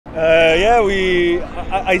Yeah,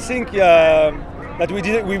 I think that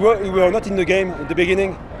we were not in the game at the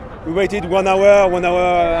beginning. We waited 1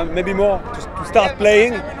 hour, maybe more, to start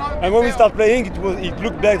playing. And when we start playing, it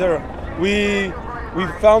looked better. We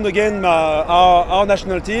found again our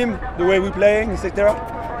national team, the way we playing, etc.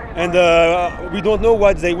 And we don't know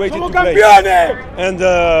what they waited to play. And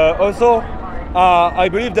also, I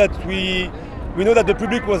believe that we know that the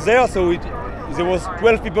public was there, so there was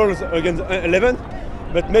 12 people against 11.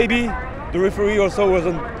 But maybe the referee also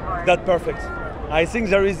wasn't that perfect. I think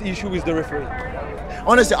there is issue with the referee.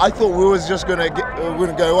 Honestly, I thought we was just gonna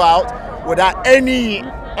go out without any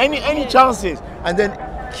chances. And then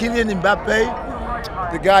Kylian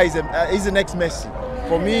Mbappe, the guy he's the next Messi.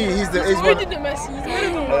 For me, he's already the Messi.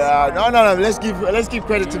 No. Let's give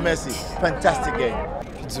credit to Messi. Fantastic game.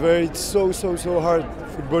 It's so hard.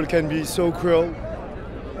 Football can be so cruel.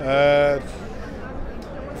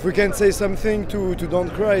 If we can say something to don't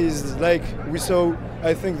cry, is like we saw,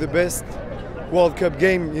 I think, the best World Cup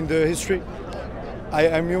game in the history.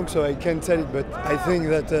 I'm young, so I can't tell it, but I think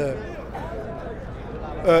that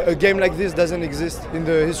a game like this doesn't exist in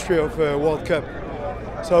the history of a World Cup.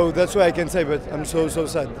 So that's what I can say, but I'm so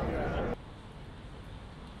sad.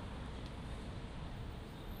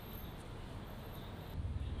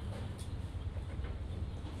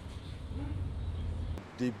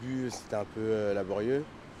 Au début, c'était un peu laborieux,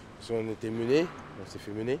 parce qu'on était mené, on s'est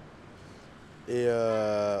fait mener. Et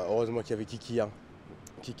heureusement qu'il y avait Kiki, hein.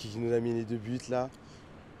 Kiki qui nous a mis les 2 buts là.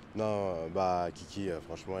 Non, bah Kiki,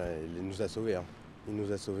 franchement, il nous a sauvés, hein. Il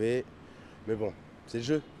nous a sauvés. Mais bon, c'est le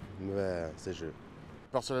jeu. Ouais, c'est le jeu.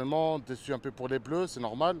 Personnellement, déçu un peu pour les Bleus, c'est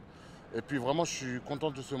normal. Et puis vraiment, je suis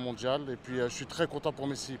content de ce mondial. Et puis je suis très content pour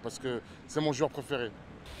Messi parce que c'est mon joueur préféré.